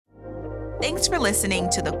Thanks for listening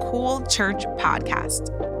to the Cool Church Podcast.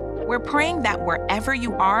 We're praying that wherever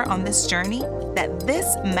you are on this journey, that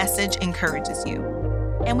this message encourages you.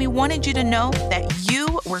 And we wanted you to know that you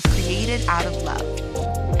were created out of love.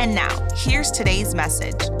 And now, here's today's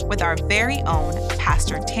message with our very own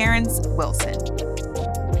Pastor Terrance Wilson.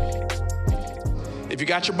 If you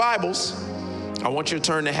got your Bibles, I want you to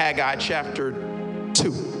turn to Haggai chapter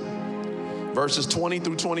 2, verses 20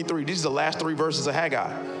 through 23. These are the last three verses of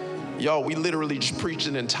Haggai. Y'all, we literally just preached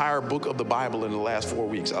an entire book of the Bible in the last 4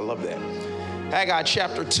 weeks. I love that. Haggai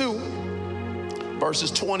chapter 2, verses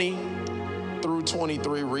 20 through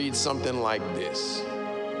 23 reads something like this.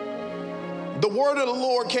 The word of the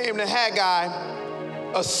Lord came to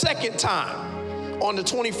Haggai a second time on the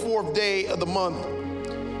 24th day of the month.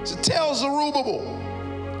 So tell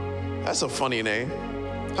Zerubbabel. That's a funny name.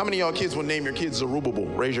 How many of y'all kids would name your kids Zerubbabel?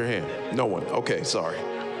 Raise your hand. No one. Okay, sorry.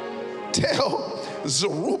 Tell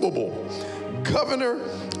Zerubbabel, governor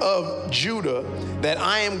of Judah, that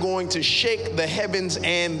I am going to shake the heavens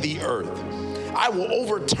and the earth. I will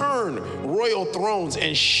overturn royal thrones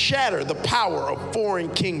and shatter the power of foreign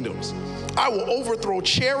kingdoms. I will overthrow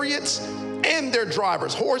chariots and their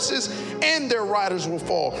drivers, horses and their riders will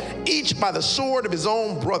fall, each by the sword of his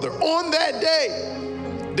own brother. On that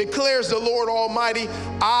day, declares the Lord Almighty,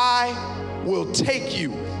 I will take you,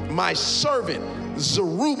 my servant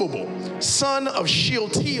Zerubbabel, son of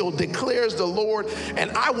Shealtiel, declares the Lord,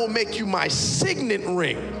 and I will make you my signet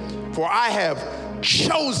ring, for I have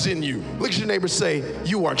chosen you. Look at your neighbor, say,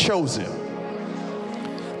 you are chosen.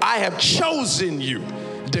 I have chosen you,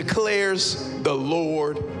 declares the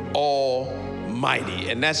Lord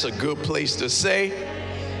Almighty. And that's a good place to say.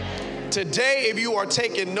 Today, if you are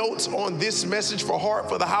taking notes on this message for Heart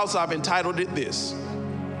for the House, I've entitled it this: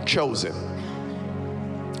 Chosen.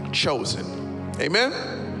 Chosen. Amen.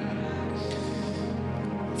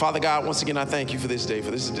 Father God, once again, I thank you for this day, for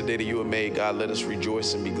this is the day that you have made. God, let us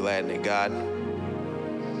rejoice and be glad in it. God,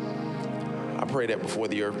 I pray that before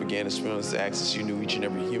the earth began to spin its axis, you knew each and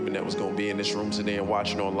every human that was going to be in this room today and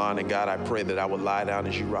watching online. And God, I pray that I would lie down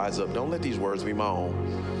as you rise up. Don't let these words be my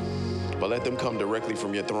own, but let them come directly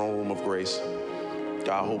from your throne room of grace.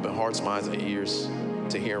 God, open hearts, minds, and ears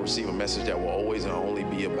to hear and receive a message that will always and only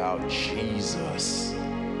be about Jesus.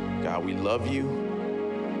 God, we love you.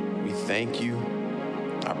 We thank you.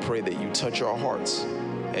 I pray that you touch our hearts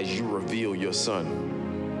as you reveal your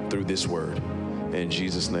son through this word. In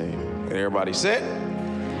Jesus' name. And everybody said?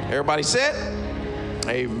 Everybody said?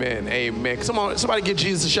 Amen. Amen. Come on, somebody give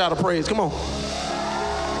Jesus a shout of praise. Come on.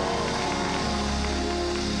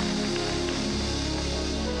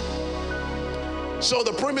 So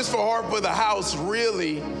the premise for Heart for the House,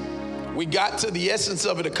 really, we got to the essence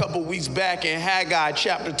of it a couple weeks back in Haggai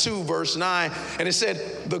chapter 2, verse 9. And it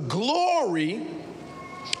said, the glory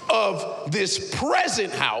of this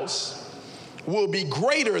present house will be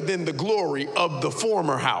greater than the glory of the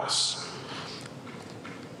former house.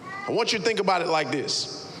 I want you to think about it like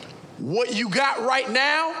this. What you got right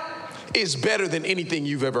now is better than anything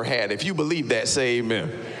you've ever had. If you believe that, say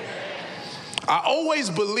amen. I always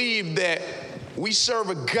believe that we serve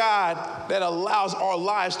a God that allows our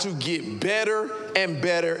lives to get better and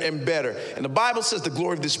better and better. And the Bible says the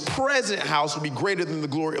glory of this present house will be greater than the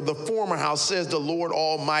glory of the former house, says the Lord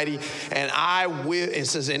Almighty. And I will, it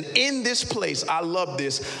says, and in this place, I love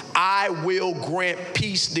this, I will grant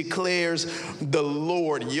peace, declares the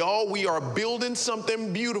Lord. Y'all, we are building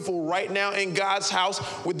something beautiful right now in God's house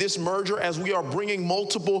with this merger, as we are bringing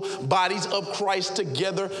multiple bodies of Christ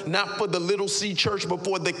together, not for the little C church, but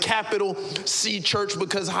for the capital C church,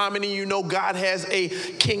 because how many of you know God has a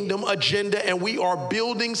kingdom agenda, and we are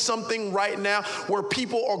building something right now where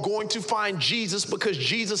people are going to find Jesus, because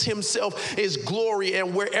Jesus himself is glory,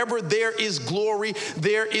 and wherever there is glory,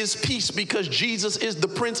 there is peace, because Jesus is the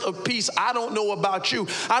Prince of Peace. I don't know about you.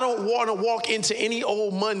 I don't want to walk into any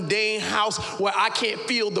old mundane house where I can't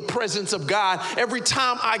feel the presence of God. Every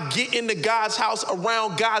time I get into God's house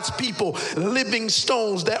around God's people, living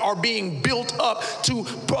stones that are being built up to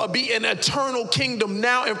be an eternal kingdom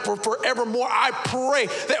now and for forevermore, I pray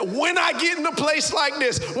that when I get in a place like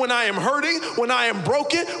this, when I am hurting, when I am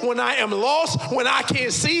broken, when I am lost, when I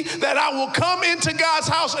can't see, that I will come into God's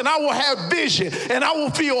house and I will have vision, and I will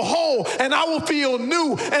feel whole, and I will feel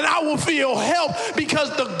new, and I will feel help, because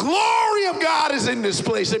the glory of God is in this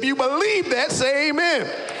place. If you believe that, say amen.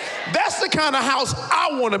 That's the kind of house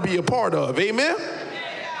I want to be a part of. Amen.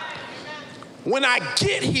 When I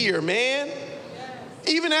get here, man,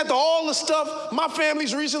 even after all the stuff my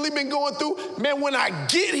family's recently been going through, man, when I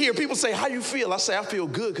get here, people say, how you feel? I say, I feel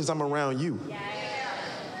good because I'm around you.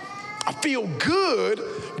 I feel good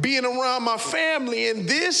being around my family. And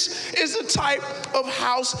this is the type of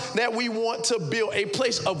house that we want to build, a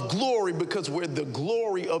place of glory, because where the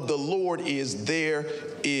glory of the Lord is, there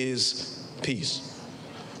is peace.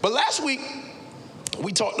 But last week,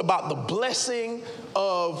 we talked about the blessing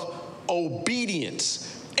of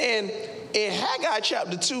obedience. And in Haggai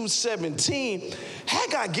chapter 2:17,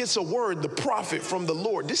 Haggai gets a word, the prophet from the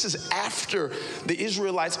Lord. This is after the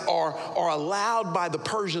Israelites are allowed by the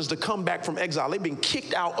Persians to come back from exile. They've been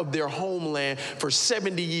kicked out of their homeland for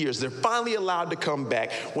 70 years. They're finally allowed to come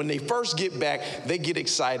back. When they first get back, they get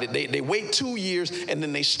excited. They wait 2 years, and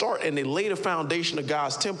then they start and they lay the foundation of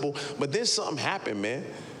God's temple. But then something happened, man.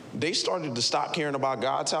 They started to stop caring about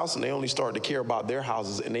God's house, and they only started to care about their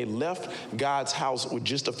houses. And they left God's house with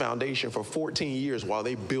just a foundation for 14 years while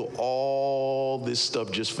they built all this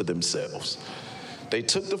stuff just for themselves. They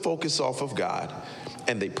took the focus off of God,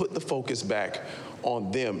 and they put the focus back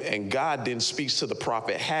on them. And God then speaks to the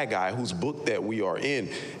prophet Haggai, whose book that we are in.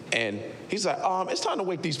 And he's like, it's time to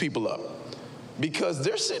wake these people up, because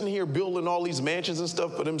they're sitting here building all these mansions and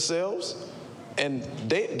stuff for themselves. And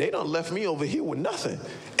they done left me over here with nothing.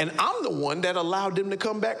 And I'm the one that allowed them to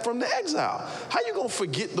come back from the exile. How you gonna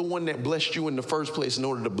forget the one that blessed you in the first place in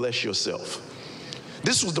order to bless yourself?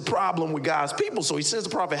 This was the problem with God's people. So he sends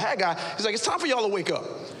the prophet Haggai. He's like, it's time for y'all to wake up.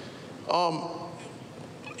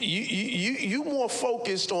 You more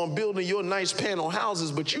focused on building your nice panel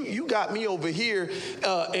houses, but you got me over here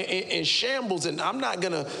in shambles, and I'm not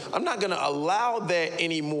gonna allow that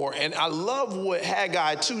anymore. And I love what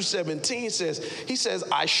Haggai 2:17 says. He says,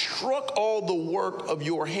 I struck all the work of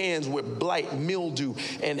your hands with blight, mildew,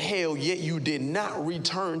 and hail, yet you did not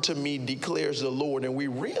return to me, declares the Lord. And we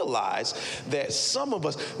realize that some of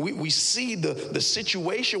us, we see the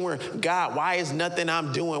situation where, God, why is nothing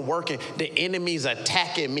I'm doing working? The enemy's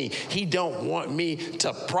attacking me. He don't want me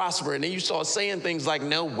to prosper. And then you start saying things like,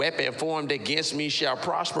 no weapon formed against me shall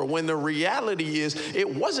prosper, when the reality is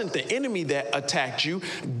it wasn't the enemy that attacked you.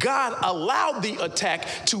 God allowed the attack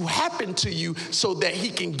to happen to you so that he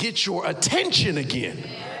can get your attention again.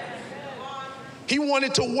 He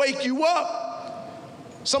wanted to wake you up.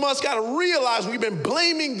 Some of us got to realize we've been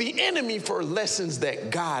blaming the enemy for lessons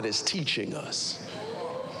that God is teaching us.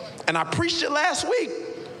 And I preached it last week.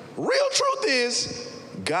 Real truth is,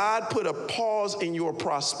 God put a pause in your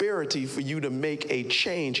prosperity for you to make a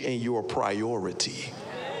change in your priority.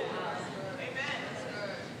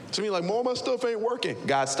 To me, like, more of my stuff ain't working.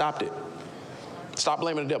 God stopped it. Stop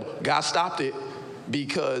blaming the devil. God stopped it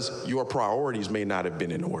because your priorities may not have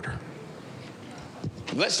been in order.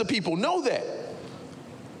 Lets the people know that.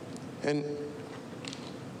 And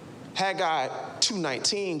Haggai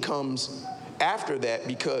 2:19 comes after that,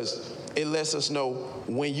 because it lets us know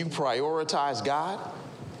when you prioritize God,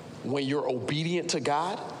 when you're obedient to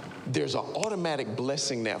God, there's an automatic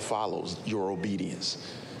blessing that follows your obedience.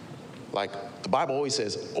 Like the Bible always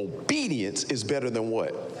says, obedience is better than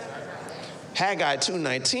what? Haggai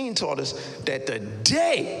 2:19 taught us that the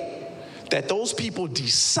day that those people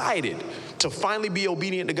decided to finally be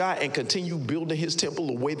obedient to God and continue building his temple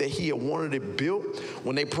the way that he had wanted it built,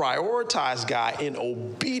 when they prioritized God in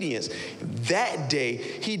obedience, that day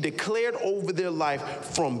he declared over their life,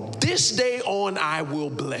 from this day on, I will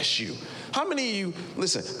bless you. How many of you,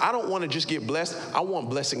 listen, I don't want to just get blessed. I want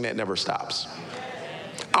blessing that never stops.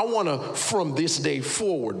 I want a from this day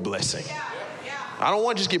forward blessing. I don't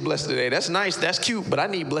want to just get blessed today. That's nice, that's cute, but I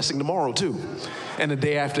need blessing tomorrow too. And the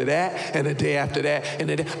day after that, and the day after that, and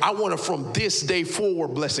the day. I want a from this day forward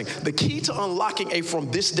blessing. The key to unlocking a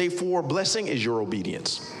from this day forward blessing is your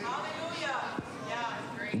obedience. Hallelujah.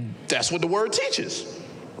 Yeah, that's what the word teaches,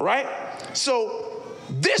 right? So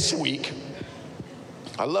this week,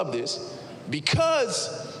 I love this,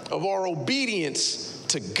 because of our obedience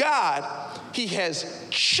to God, he has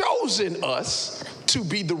chosen us to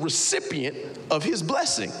be the recipient of his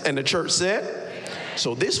blessing. And the church said,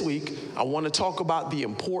 so this week, I want to talk about the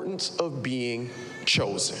importance of being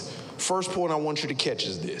chosen. First point I want you to catch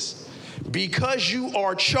is this. Because you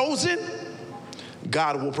are chosen,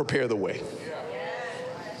 God will prepare the way.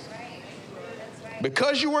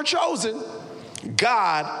 Because you are chosen,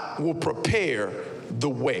 God will prepare the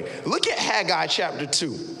way. Look at Haggai chapter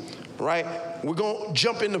 2, right? We're going to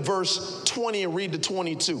jump into verse 20 and read to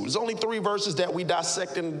 22. There's only 3 verses that we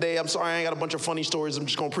dissect in the day. I'm sorry, I ain't got a bunch of funny stories. I'm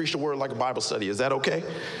just going to preach the word like a Bible study. Is that okay?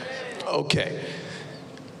 Okay.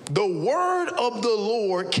 The word of the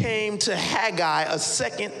Lord came to Haggai a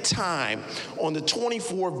second time on the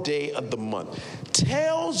 24th day of the month.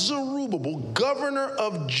 Tell Zerubbabel, governor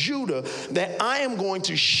of Judah, that I am going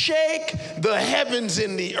to shake the heavens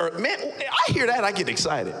and the earth. Man, I hear that, I get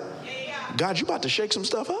excited. God, you about to shake some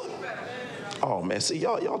stuff up? Oh man, see,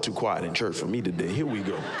 y'all too quiet in church for me today. Here we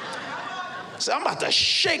go. So I'm about to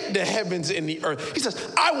shake the heavens and the earth. He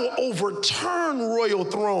says, I will overturn royal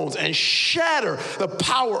thrones and shatter the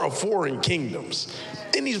power of foreign kingdoms.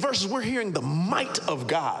 In these verses, we're hearing the might of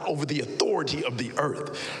God over the authority of the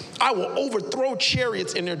earth. I will overthrow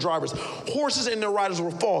chariots and their drivers. Horses and their riders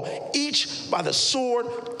will fall, each by the sword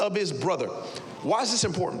of his brother. Why is this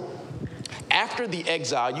important? After the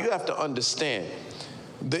exile, you have to understand,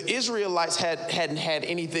 the Israelites hadn't had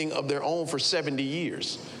anything of their own for 70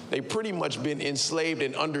 years. They pretty much been enslaved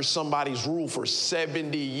and under somebody's rule for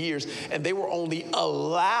 70 years, and they were only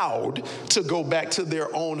allowed to go back to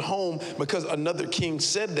their own home because another king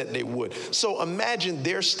said that they would. So imagine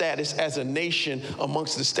their status as a nation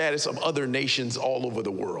amongst the status of other nations all over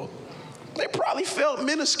the world. They probably felt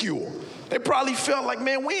minuscule. They probably felt like,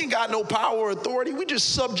 man, we ain't got no power or authority. We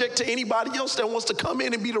just subject to anybody else that wants to come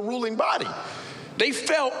in and be the ruling body. They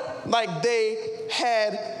felt like they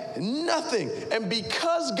had nothing. And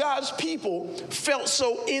because God's people felt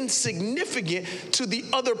so insignificant to the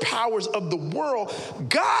other powers of the world,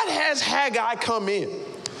 God has Haggai come in.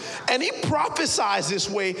 And he prophesies this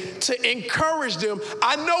way to encourage them.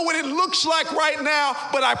 I know what it looks like right now,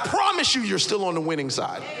 but I promise you, you're still on the winning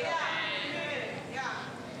side.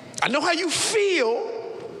 I know how you feel,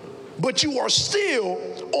 but you are still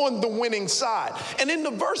on the winning side. And in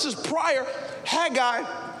the verses prior, Haggai,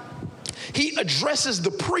 he addresses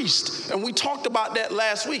the priest. And we talked about that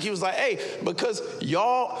last week. He was like, hey, because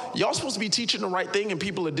y'all supposed to be teaching the right thing and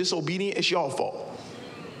people are disobedient, it's y'all fault.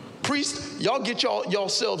 Priest, y'all get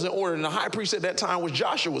yourselves in order. And the high priest at that time was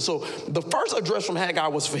Joshua. So the first address from Haggai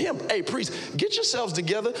was for him. Hey, priest, get yourselves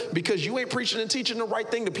together because you ain't preaching and teaching the right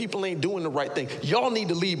thing. The people ain't doing the right thing. Y'all need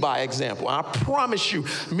to lead by example. I promise you,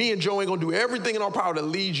 me and Joe ain't going to do everything in our power to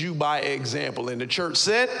lead you by example. And the church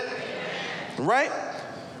said, right?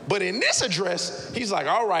 But in this address, he's like,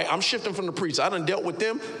 all right, I'm shifting from the priest. I done dealt with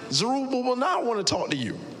them. Zerubbabel, now I want to talk to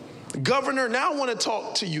you. Governor, now I want to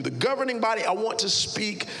talk to you. The governing body, I want to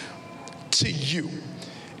speak to you.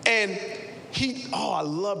 And I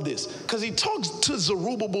love this, because he talks to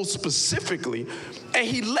Zerubbabel specifically, and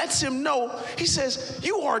he lets him know, he says,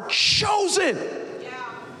 you are chosen. Yeah.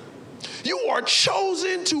 You are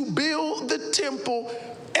chosen to build the temple.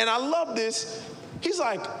 And I love this. He's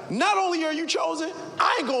like, not only are you chosen,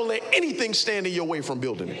 I ain't going to let anything stand in your way from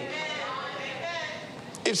building it. Amen.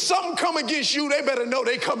 If something come against you, they better know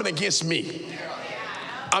they coming against me.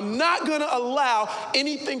 I'm not going to allow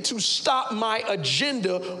anything to stop my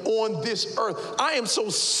agenda on this earth. I am so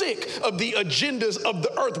sick of the agendas of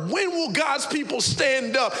the earth. When will God's people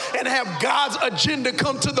stand up and have God's agenda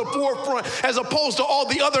come to the forefront as opposed to all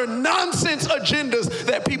the other nonsense agendas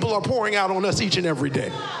that people are pouring out on us each and every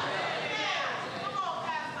day?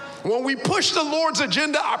 When we push the Lord's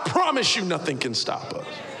agenda, I promise you nothing can stop us.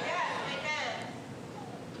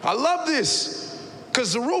 I love this because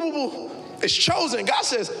Zerubbabel is chosen. God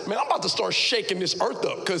says, man, I'm about to start shaking this earth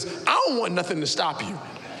up because I don't want nothing to stop you.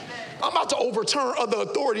 I'm about to overturn other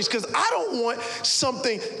authorities because I don't want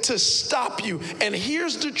something to stop you. And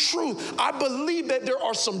here's the truth. I believe that there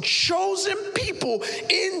are some chosen people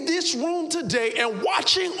in this room today and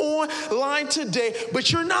watching online today,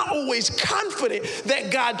 but you're not always confident that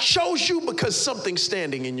God chose you because something's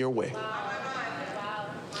standing in your way.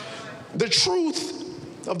 The truth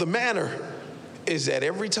of the matter is that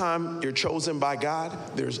every time you're chosen by God,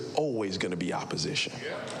 there's always going to be opposition.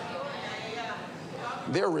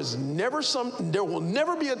 There will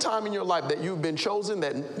never be a time in your life that you've been chosen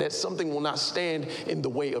that something will not stand in the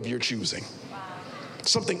way of your choosing.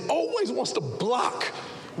 Something always wants to block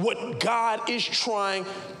what God is trying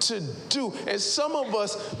to do. And some of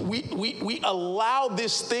us, we allow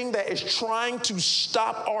this thing that is trying to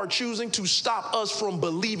stop our choosing to stop us from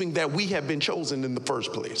believing that we have been chosen in the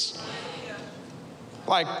first place.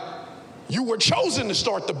 Like, you were chosen to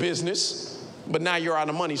start the business, but now you're out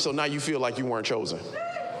of money, so now you feel like you weren't chosen.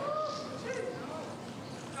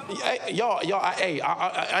 I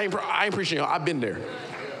ain't preaching y'all. I've been there.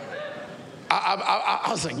 I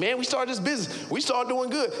was like, man, we started this business. We started doing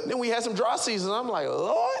good. Then we had some dry seasons. I'm like,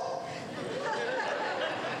 Lord,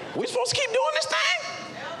 we supposed to keep doing this thing?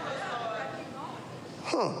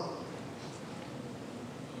 Huh.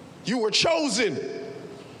 You were chosen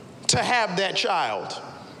to have that child,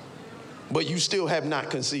 but you still have not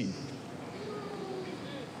conceived.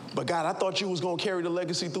 But God, I thought you was going to carry the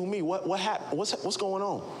legacy through me. What happened? What's going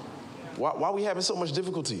on? Why are we having so much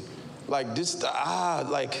difficulty? Like this,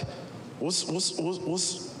 what's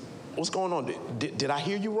going on? Did I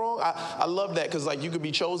hear you wrong? I love that because like you could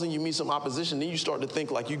be chosen, you meet some opposition, then you start to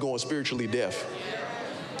think like you're going spiritually deaf.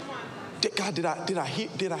 God, did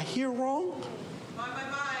I hear wrong?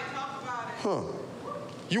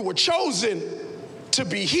 You were chosen to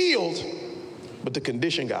be healed, but the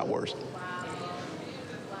condition got worse.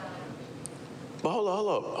 But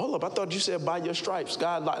hold up. I thought you said by your stripes,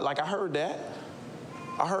 God, like I heard that.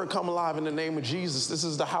 I heard come alive in the name of Jesus. This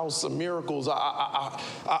is the house of miracles.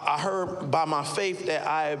 I heard by my faith that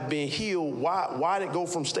I have been healed. Why did it go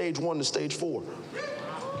from stage 1 to stage 4?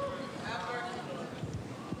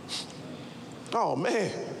 Oh,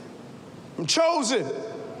 man. I'm chosen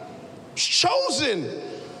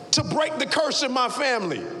to break the curse in my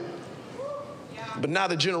family. But now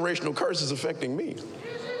the generational curse is affecting me.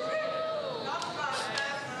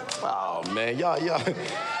 Oh, man, y'all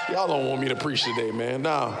don't want me to preach today, man.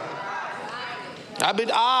 No.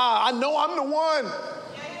 I know I'm the one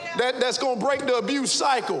that's going to break the abuse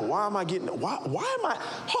cycle. Why am I getting, how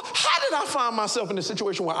did I find myself in a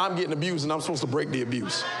situation where I'm getting abused and I'm supposed to break the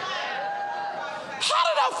abuse? How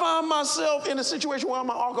did I find myself in a situation where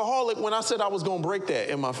I'm an alcoholic when I said I was going to break that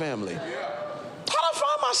in my family? How did I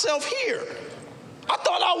find myself here? I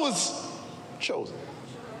thought I was chosen.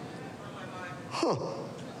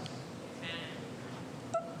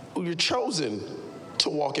 You're chosen to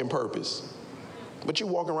walk in purpose, but you're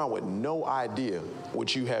walking around with no idea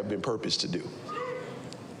what you have been purposed to do.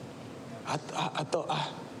 I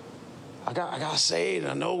thought I got saved,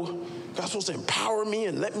 and I know God's supposed to empower me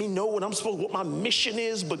and let me know what my mission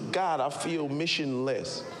is, but God, I feel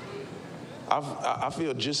missionless. I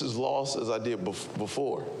feel just as lost as I did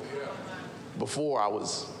before I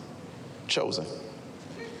was chosen.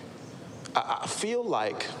 I feel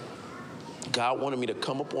like God wanted me to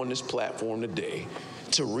come up on this platform today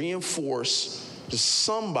to reinforce to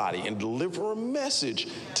somebody and deliver a message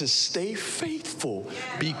to stay faithful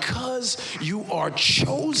because you are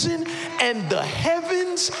chosen and the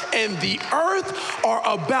heavens and the earth are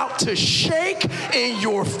about to shake in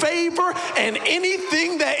your favor, and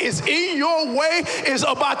anything that is in your way is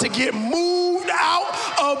about to get moved out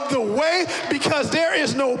of the way, because there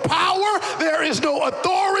is no power, there is no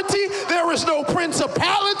authority, there is no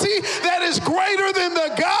principality that is greater than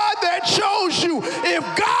the God that chose you. If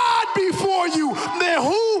God be for you, then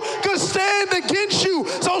who could stand against you?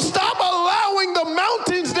 So stop allowing the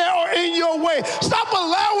mountains that are in your way, stop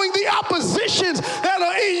allowing the oppositions that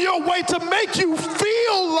are in your way to make you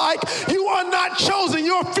feel like you are not chosen.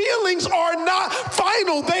 Your feelings are not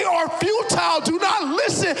final, they are futile. Do not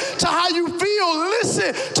listen to how you feel.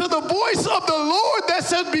 Listen to the voice of the Lord that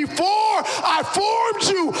says, before I formed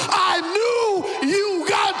you, I knew you.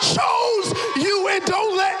 God chose you, and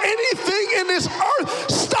don't let anything in this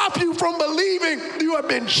earth stop you from believing you have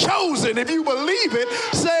been chosen. If you believe it,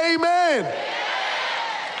 say amen.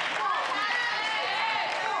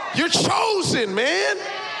 You're chosen, man.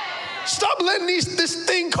 Stop letting this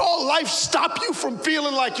thing called life stop you from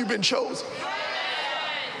feeling like you've been chosen.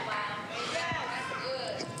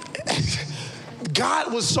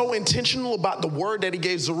 God was so intentional about the word that he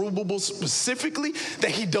gave Zerubbabel specifically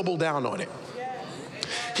that he doubled down on it.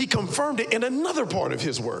 He confirmed it in another part of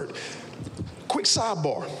his word. Quick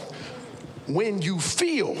sidebar. When you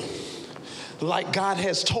feel like God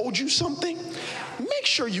has told you something, make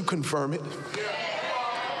sure you confirm it.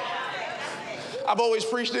 I've always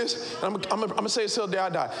preached this. I'm going to say it till the day I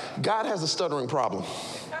die. God has a stuttering problem.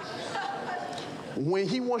 When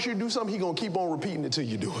he wants you to do something, he's going to keep on repeating it till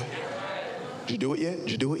you do it. Did you do it yet?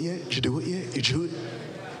 Did you do it yet? Did you do it yet? Did you do it?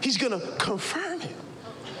 He's going to confirm it.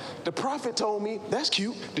 The prophet told me, that's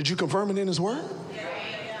cute. Did you confirm it in his word?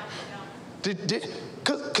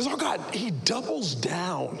 Because our God, he doubles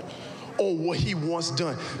down on what he wants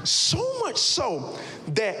done. So much so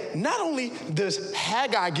that not only does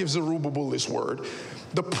Haggai give Zerubbabel this word,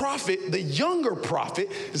 the prophet, the younger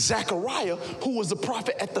prophet, Zechariah, who was the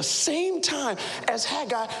prophet at the same time as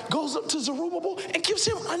Haggai, goes up to Zerubbabel and gives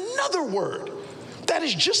him another word that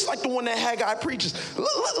is just like the one that Haggai preaches.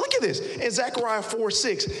 Look at this. In Zechariah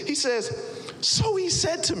 4:6, he says, so he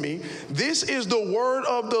said to me, this is the word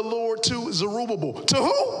of the Lord to Zerubbabel. To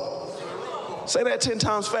who? Say that 10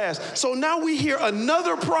 times fast. So now we hear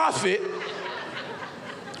another prophet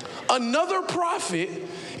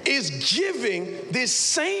is giving this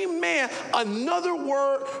same man another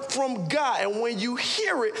word from God. And when you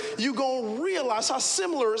hear it, you're going to realize how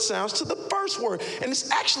similar it sounds to the first word. And it's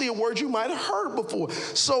actually a word you might have heard before.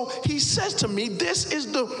 So he says to me, this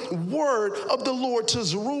is the word of the Lord to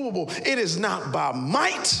Zerubbabel. It is not by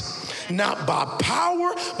might, not by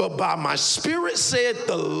power, but by my spirit, said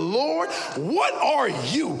the Lord. What are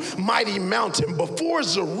you, mighty mountain? Before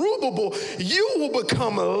Zerubbabel, you will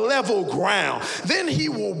become level ground. Then he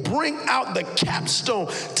will bring out the capstone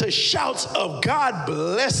to shouts of God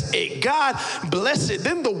bless it. God bless it.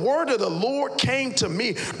 Then the word of the Lord came to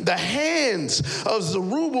me. The hands of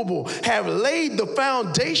Zerubbabel have laid the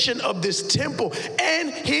foundation of this temple,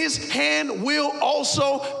 and his hand will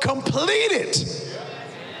also complete it.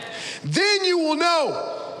 Then you will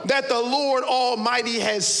know that the Lord Almighty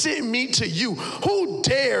has sent me to you. Who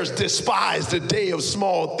dares despise the day of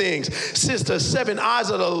small things? Since the seven eyes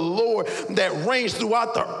of the Lord that reigns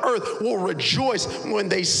throughout the earth will rejoice when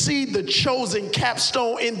they see the chosen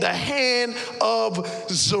capstone in the hand of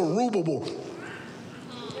Zerubbabel.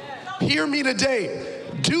 Hear me today.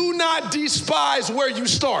 Do not despise where you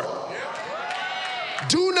start.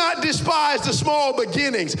 Do not despise the small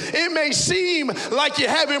beginnings. It may seem like you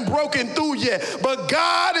haven't broken through yet, but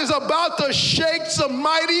God is about to shake some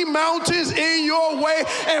mighty mountains in your way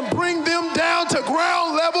and bring them down to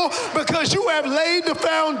ground level, because you have laid the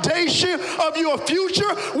foundation of your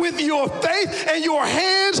future with your faith, and your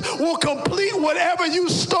hands will complete whatever you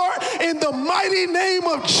start in the mighty name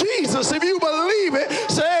of Jesus. If you believe it,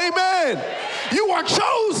 say amen. You are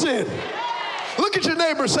chosen. Look at your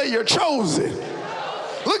neighbor and say, you're chosen.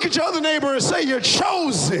 Look at your other neighbor and say, you're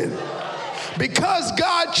chosen. Because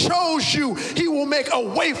God chose you, he will make a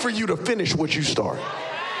way for you to finish what you start.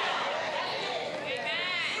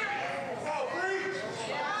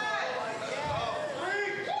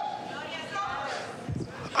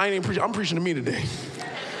 I ain't even preaching. I'm preaching to me today.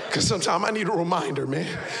 Because sometimes I need a reminder, man.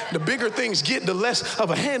 The bigger things get, the less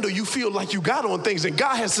of a handle you feel like you got on things. And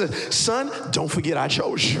God has said, son, don't forget I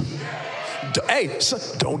chose you. Hey, son,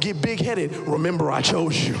 don't get big-headed. Remember, I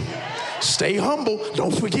chose you. Stay humble.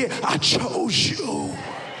 Don't forget, I chose you.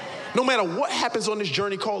 No matter what happens on this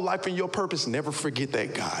journey called life and your purpose, never forget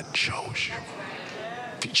that God chose you.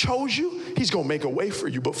 If he chose you, he's going to make a way for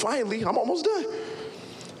you. But finally, I'm almost done.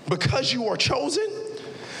 Because you are chosen,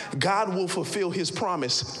 God will fulfill his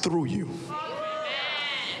promise through you.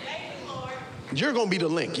 You're going to be the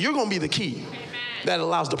link. You're going to be the key that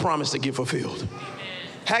allows the promise to get fulfilled.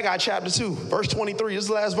 Haggai chapter 2, verse 23. This is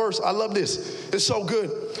the last verse. I love this. It's so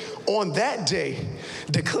good. On that day,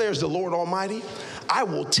 declares the Lord Almighty, I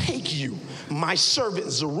will take you, my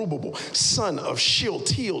servant Zerubbabel, son of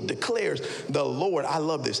Shealtiel, declares the Lord. I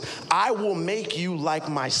love this. I will make you like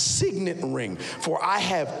my signet ring, for I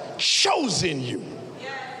have chosen you,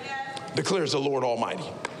 declares the Lord Almighty.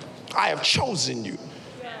 I have chosen you.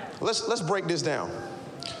 Let's break this down.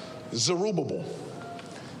 Zerubbabel.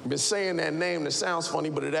 I've been saying that name that sounds funny,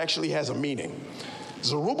 but it actually has a meaning.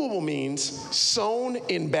 Zerubbabel means sown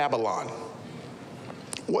in Babylon.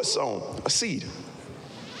 What sown? A seed.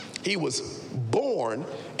 He was born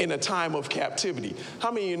in a time of captivity. How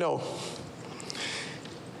many of you know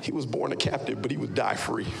he was born a captive, but he would die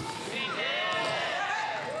free?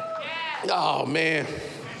 Oh, man.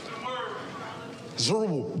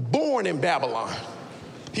 Zerubbabel, born in Babylon.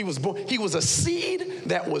 He was a seed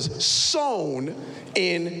that was sown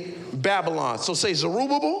in Babylon. So say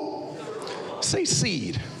Zerubbabel, say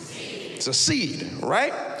seed. It's a seed,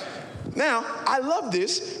 right? Now, I love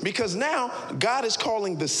this because now God is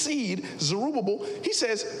calling the seed Zerubbabel. He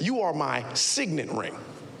says, you are my signet ring.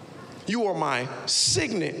 You are my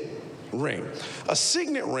signet ring. A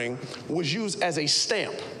signet ring was used as a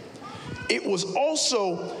stamp. It was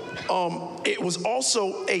also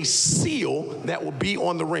a seal that would be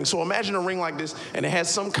on the ring. So imagine a ring like this, and it has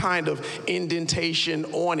some kind of indentation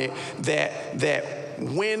on it that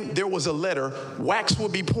when there was a letter, wax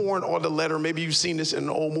would be poured on the letter. Maybe you've seen this in an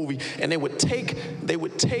old movie, and they would take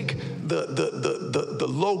the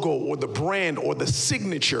logo or the brand or the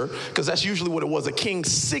signature, because that's usually what it was, a king's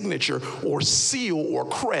signature or seal or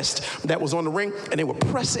crest that was on the ring, and they would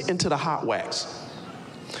press it into the hot wax.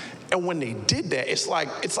 And when they did that, it's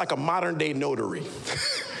like a modern day notary.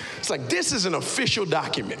 It's like, this is an official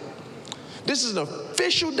document. This is an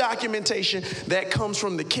official documentation that comes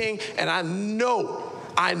from the king. And I know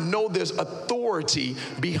there's authority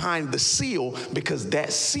behind the seal, because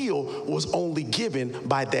that seal was only given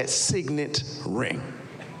by that signet ring,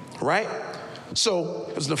 right? So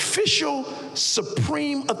it was an official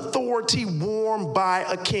supreme authority worn by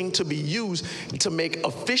a king to be used to make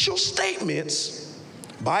official statements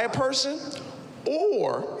by a person,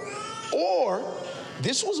 or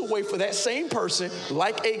this was a way for that same person,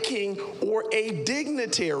 like a king or a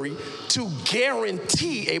dignitary, to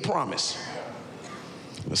guarantee a promise.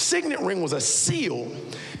 The signet ring was a seal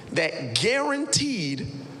that guaranteed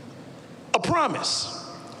a promise.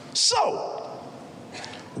 So,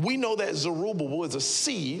 We know that Zerubbabel is a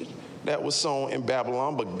seed that was sown in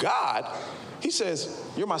Babylon, but God, he says,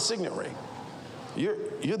 you're my signet ring.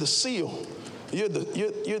 You're the seal. You're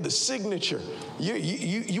the signature.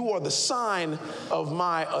 You are the sign of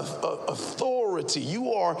my authority.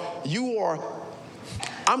 You are.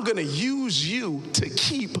 I'm going to use you to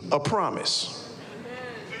keep a promise.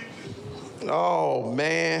 Oh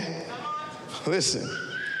man, listen.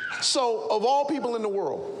 So, of all people in the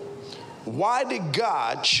world, why did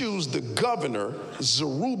God choose the governor,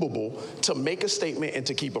 Zerubbabel, to make a statement and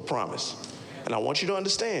to keep a promise? And I want you to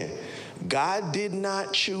understand, God did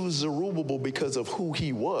not choose Zerubbabel because of who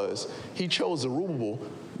he was. He chose Zerubbabel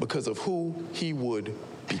because of who he would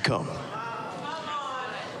become.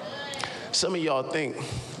 Some of y'all think,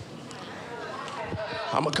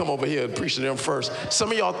 I'm going to come over here and preach to them first.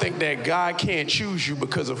 Some of y'all think that God can't choose you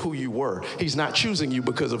because of who you were. He's not choosing you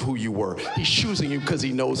because of who you were. He's choosing you because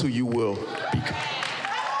he knows who you will become.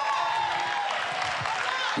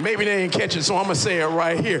 Maybe they didn't catch it, so I'm going to say it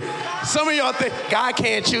right here. Some of y'all think, God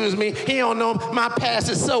can't choose me. He don't know my past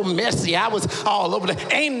is so messy. I was all over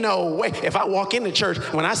the... Ain't no way. If I walk into church,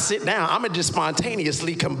 when I sit down, I'm going to just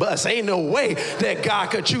spontaneously combust. Ain't no way that God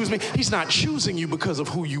could choose me. He's not choosing you because of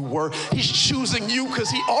who you were. He's choosing you because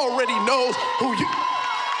he already knows who you...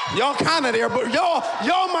 Y'all kind of there, but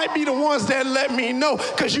y'all might be the ones that let me know,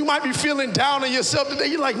 because you might be feeling down on yourself today.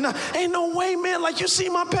 You're like, nah, ain't no way, man. Like, you see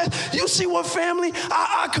my past. You see what family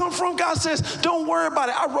I come from. God says, don't worry about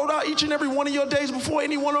it. I wrote out each and every one of your days before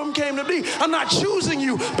any one of them came to be. I'm not choosing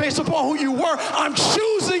you based upon who you were. I'm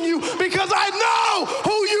choosing you because I know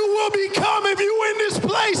who you will become if you in this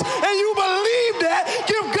place and you believe that.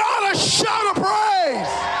 Give God a shout of praise.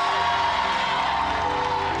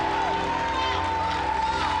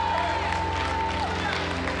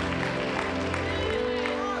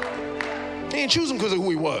 He didn't choose him because of who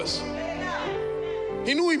he was.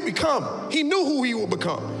 He knew he'd become. He knew who he would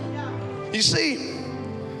become. You see,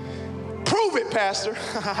 prove it, Pastor.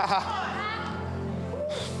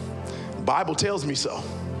 Bible tells me so.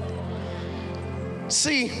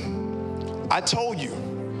 See, I told you,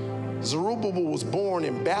 Zerubbabel was born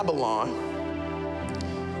in Babylon,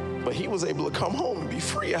 but he was able to come home and be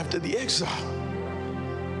free after the exile.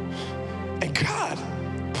 And God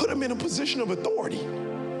put him in a position of authority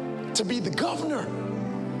to be the governor.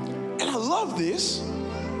 And I love this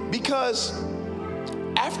because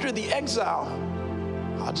after the exile,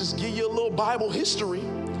 I'll just give you a little Bible history.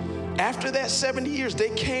 After that 70 years, they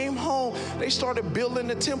came home, they started building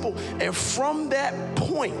the temple. And from that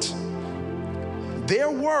point, there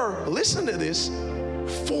were, listen to this,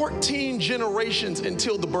 14 generations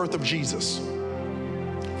until the birth of Jesus.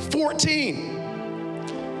 14.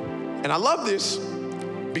 And I love this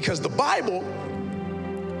because the Bible,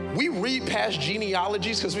 we read past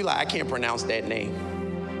genealogies because we like, I can't pronounce that name.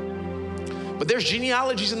 But there's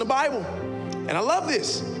genealogies in the Bible. And I love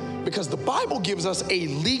this because the Bible gives us a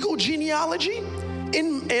legal genealogy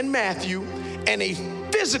in Matthew and a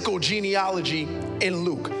physical genealogy in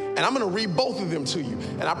Luke. And I'm going to read both of them to you.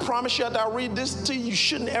 And I promise you, after I read this to you, you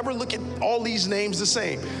shouldn't ever look at all these names the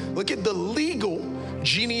same. Look at the legal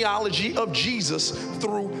genealogy of Jesus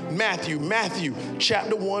through Matthew. Matthew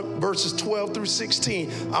chapter 1 verses 12 through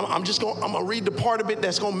 16. I'm going to read the part of it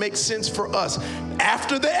that's going to make sense for us.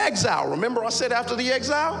 After the exile, remember I said after the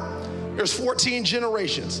exile, there's 14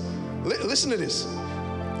 generations. Listen to this.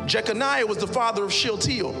 Jeconiah was the father of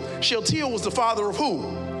Shealtiel. Shealtiel was the father of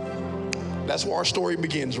who? That's where our story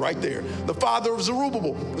begins, right there. The father of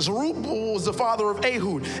Zerubbabel. Zerubbabel was the father of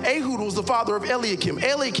Ehud. Ehud was the father of Eliakim.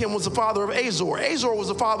 Eliakim was the father of Azor. Azor was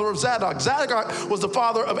the father of Zadok. Zadok was the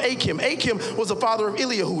father of Achim. Achim was the father of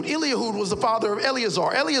Eliahud. Eliahud was the father of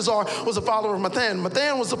Eleazar. Eleazar was the father of Mathan.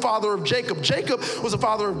 Mathan was the father of Jacob. Jacob was the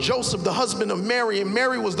father of Joseph, the husband of Mary. And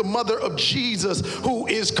Mary was the mother of Jesus, who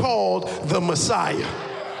is called the Messiah.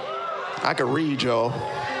 I could read, y'all.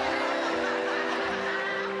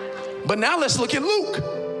 But now let's look at Luke.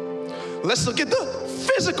 Let's look at the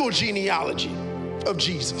physical genealogy of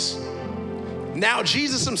Jesus. Now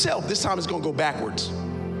Jesus himself, this time it's going to go backwards.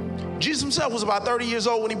 Jesus himself was about 30 years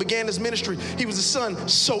old when he began his ministry. He was the son,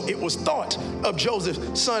 so it was thought, of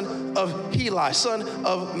Joseph, son of Heli, son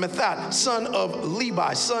of Mathat, son of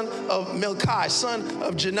Levi, son of Melchi, son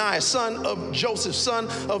of Janiah, son of Joseph, son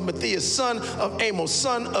of Matthias, son of Amos,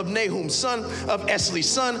 son of Nahum, son of Esli,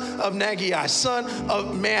 son of Nagai, son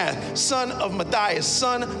of Maath, son of Matthias,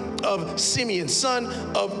 son of Simeon, son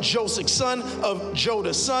of Joseph, son of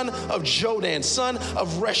Joda, son of Jodan, son of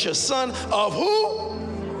Resha, son of who?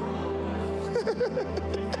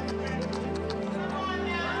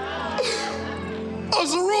 Of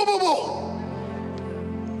Zerubbabel.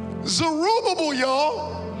 Zerubbabel,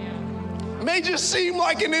 y'all, may just seem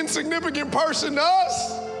like an insignificant person to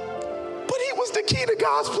us, but he was the key to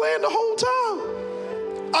God's plan the whole time.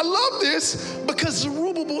 I love this because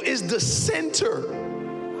Zerubbabel is the center,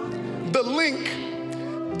 the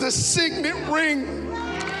link, the signet ring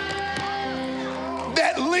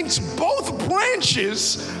that links both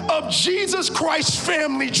branches of Jesus Christ's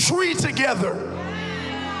family tree together.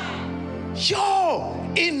 Y'all,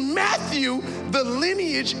 in Matthew, the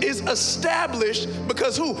lineage is established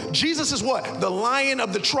because who? Jesus is what? The Lion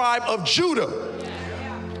of the tribe of Judah.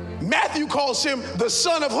 Matthew calls him the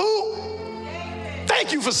son of who?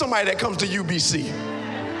 Thank you for somebody that comes to UBC.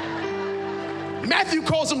 Matthew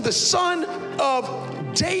calls him the son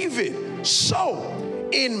of David. So,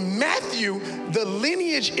 in Matthew, the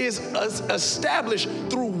lineage is established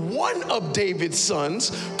through one of David's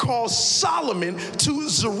sons called Solomon to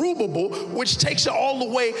Zerubbabel, which takes it all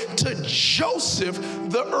the way to Joseph,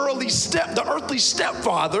 the earthly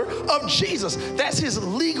stepfather of Jesus. That's his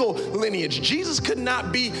legal lineage. Jesus could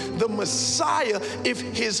not be the Messiah if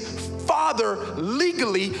his father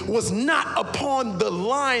legally was not upon the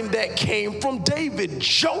line that came from David.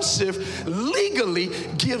 Joseph legally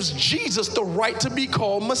gives Jesus the right to be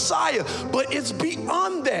called Messiah. But it's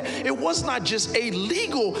beyond that. It was not just a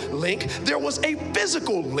legal link, there was a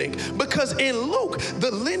physical link. Because in Luke,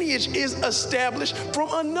 the lineage is established from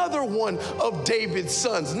another one of David's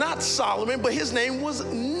sons. Not Solomon, but his name was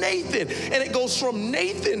Nathan. And it goes from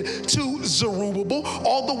Nathan to Zerubbabel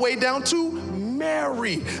all the way down to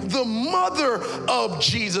Mary, the mother of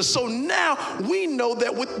Jesus. So now we know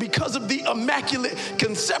that because of the Immaculate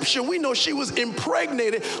Conception, we know she was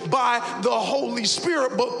impregnated by the Holy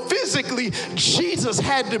Spirit, but physically Jesus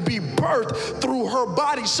had to be birthed through her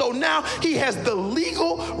body. So now he has the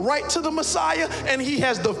legal right to the Messiah and he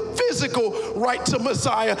has the physical right to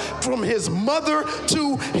Messiah from his mother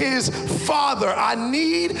to his father. I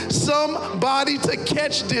need somebody to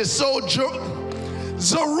catch this. So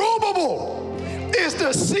Zerubbabel is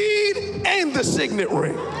the seed and the signet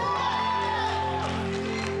ring.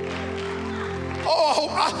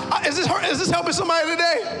 Is this helping somebody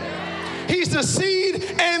today? He's the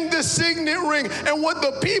seed and the signet ring. And what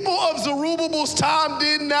the people of Zerubbabel's time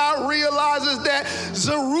did not realize is that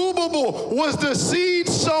Zerubbabel was the seed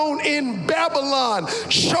sown in Babylon,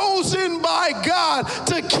 chosen by God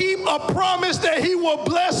to keep a promise that he will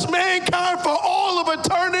bless mankind for all of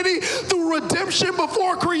eternity through redemption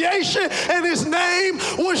before creation. And his name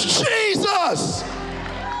was Jesus.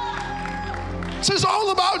 This is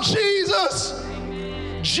all about Jesus.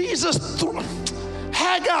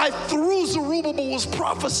 Haggai through Zerubbabel was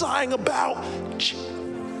prophesying about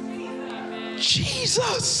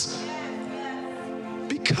Jesus.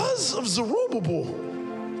 Because of Zerubbabel,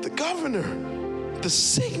 the governor, the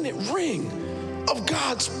signet ring of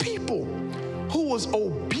God's people, who was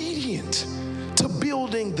obedient to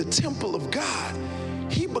building the temple of God,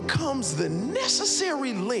 he becomes the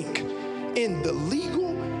necessary link in the legal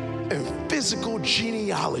and physical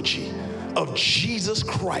genealogy of Jesus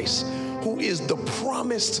Christ, who is the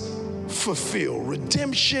promised fulfilled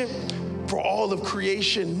redemption for all of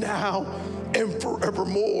creation now and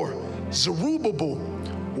forevermore. Zerubbabel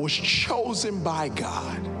was chosen by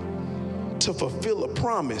God to fulfill a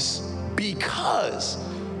promise because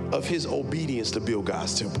of his obedience to build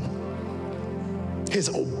God's temple. His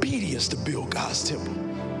obedience to build God's temple.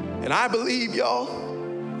 And I believe, y'all,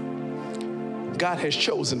 God has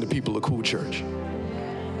chosen the people of Cool Church.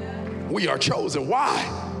 We are chosen.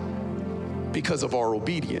 Why? Because of our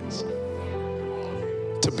obedience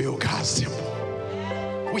to build God's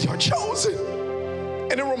temple. We are chosen.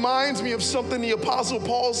 And it reminds me of something the Apostle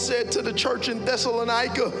Paul said to the church in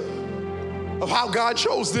Thessalonica of how God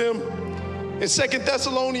chose them. In 2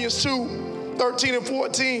 Thessalonians 2, 13 and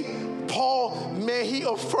 14, Paul, man, he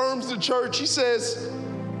affirms the church. He says,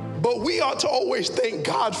 but we ought to always thank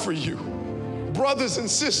God for you, brothers and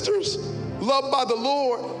sisters, loved by the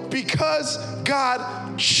Lord, because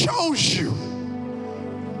God chose you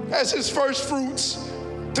as his first fruits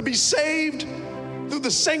to be saved through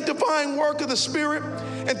the sanctifying work of the Spirit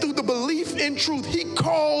and through the belief in truth. He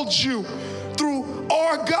called you through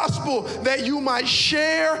our gospel that you might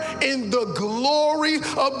share in the glory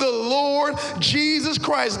of the Lord Jesus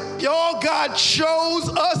Christ. Y'all, God chose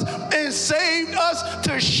us and saved us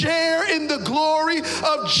to share in the glory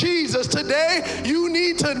of Jesus. Today, you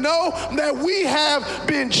need to know that we have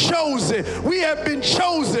been chosen. We have been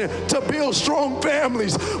chosen to build strong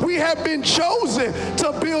families. We have been chosen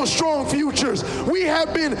to build strong futures. We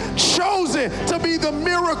have been chosen to be the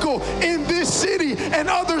miracle in this city and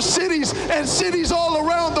other cities and cities all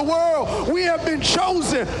around the world. We have been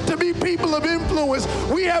chosen to be people of influence.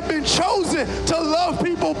 We have been chosen to love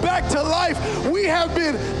people back to life. We have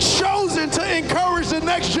been chosen to encourage the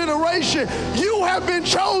next generation. You have been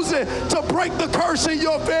chosen to break the curse in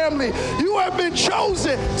your family. You have been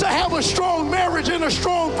chosen to have a strong marriage and a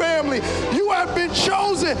strong family. You have been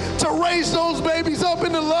chosen to raise those babies up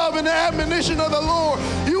in the love and the admonition of the Lord.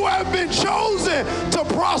 You have been chosen to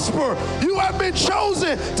prosper. You have been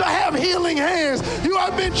chosen to have healing hands. You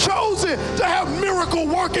have been chosen to have miracle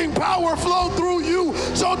working power flow through you.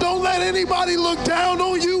 So don't let anybody look down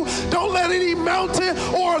on you. Don't let any mountain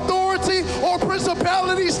or authority or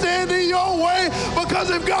principality stand in your way, because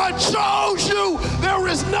if God chose you, there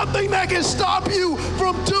is nothing that can stop you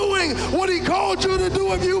from doing what he called you to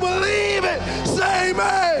do. If you believe it, say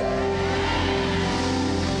amen.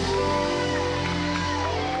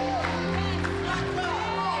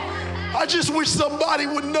 I just wish somebody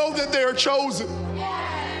would know that they're chosen.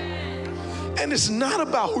 And it's not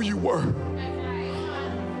about who you were.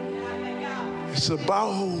 It's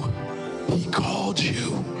about who he called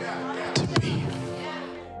you to be.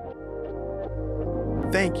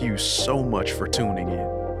 Thank you so much for tuning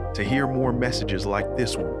in. To hear more messages like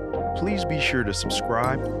this one, please be sure to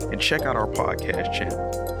subscribe and check out our podcast channel.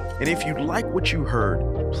 And if you like what you heard,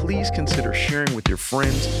 please consider sharing with your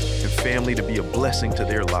friends and family to be a blessing to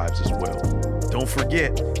their lives as well. Don't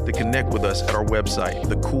forget to connect with us at our website,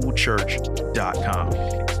 thecoolchurch.com.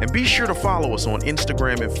 And be sure to follow us on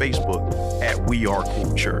Instagram and Facebook at We Are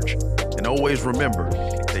Cool Church. And always remember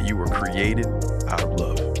that you were created out of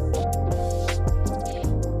love.